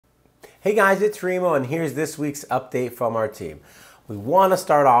Hey guys, it's Remo, and here's this week's update from our team. We want to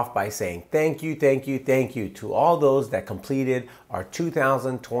start off by saying thank you to all those that completed our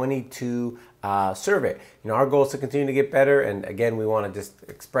 2022 survey. Our goal is to continue to get better, and again, we want to just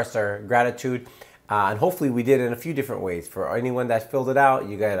express our gratitude. And hopefully we did it in a few different ways. For anyone that filled it out,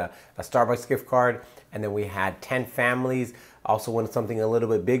 you got a Starbucks gift card, and then we had 10 families also wanted something a little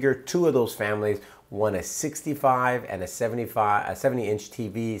bit bigger. 2 of those families won a 65 and a 70-inch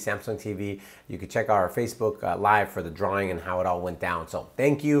TV, Samsung TV. You can check out our Facebook Live for the drawing and how it all went down. So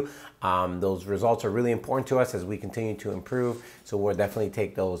thank you. Those results are really important to us as we continue to improve. So we'll definitely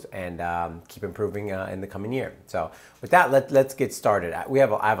take those and keep improving in the coming year. So with that, let's get started. I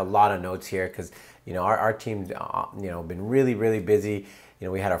have a lot of notes here because our team's been really busy.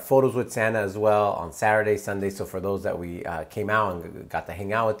 We had our photos with Santa as well on Saturday, Sunday. So for those that we came out and got to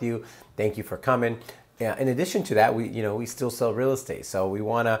hang out with you, thank you for coming. In addition to that, we still sell real estate. So we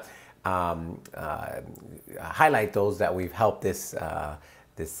want to highlight those that we've helped this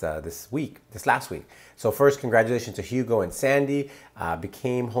last week. So first, congratulations to Hugo and Sandy,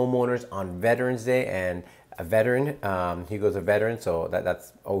 became homeowners on Veterans Day, and a veteran. Hugo's a veteran, so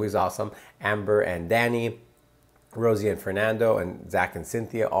that's always awesome. Amber and Danny, Rosie and Fernando, and Zach and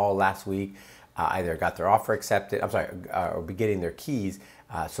Cynthia all last week either got their offer accepted, or be getting their keys.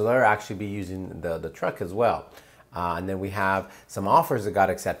 So they'll actually be using the truck as well. And then we have some offers that got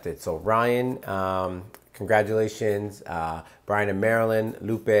accepted. So Ryan, congratulations. Brian and Marilyn,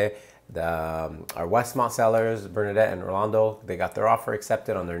 Lupe, our Westmont sellers, Bernadette and Rolando, they got their offer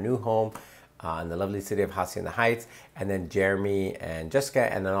accepted on their new home in the lovely city of Hacienda Heights. And then Jeremy and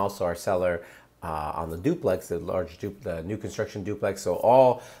Jessica, and then also our seller on the duplex, the new construction duplex. So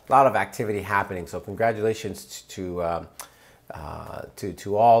a lot of activity happening. So congratulations to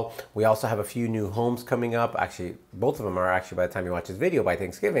all. We also have a few new homes coming up. Actually, both of them are actually, by the time you watch this video, by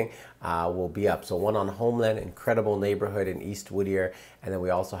Thanksgiving, will be up. So one on Homeland, incredible neighborhood in East Whittier, and then we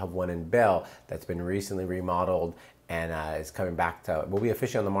also have one in Bell that's been recently remodeled and is coming back will be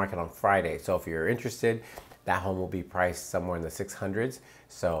officially on the market on Friday. So if you're interested, that home will be priced somewhere in the 600s.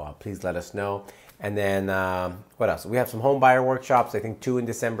 So please let us know. And then what else? We have some home buyer workshops, I think 2 in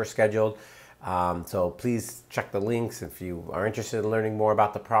December scheduled. So please check the links if you are interested in learning more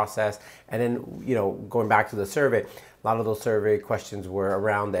about the process. And then, going back to the survey, a lot of those survey questions were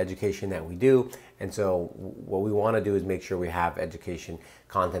around the education that we do. And so what we want to do is make sure we have education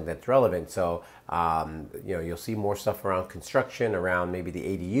content that's relevant. So, you'll see more stuff around construction, around maybe the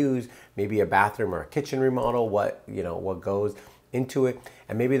ADUs, maybe a bathroom or a kitchen remodel, what goes into it.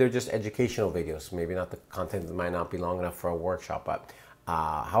 And maybe they're just educational videos. Maybe not the content might not be long enough for a workshop, but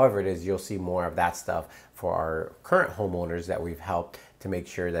however it is, you'll see more of that stuff for our current homeowners that we've helped to make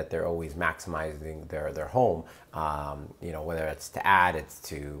sure that they're always maximizing their home. Whether it's to add, it's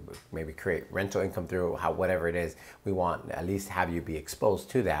to maybe create rental income through whatever it is, we want at least have you be exposed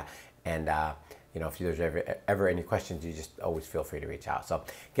to that. And if there's ever any questions, you just always feel free to reach out. So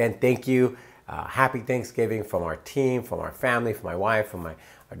again, thank you. Happy Thanksgiving from our team, from our family, from my wife, from our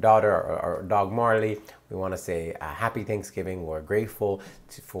daughter, our dog Marley. We want to say happy Thanksgiving. We're grateful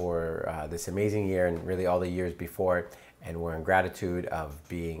for this amazing year and really all the years before it. And we're in gratitude of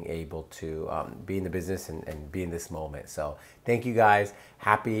being able to be in the business and be in this moment. So thank you guys.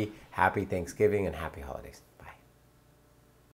 Happy Thanksgiving and happy holidays.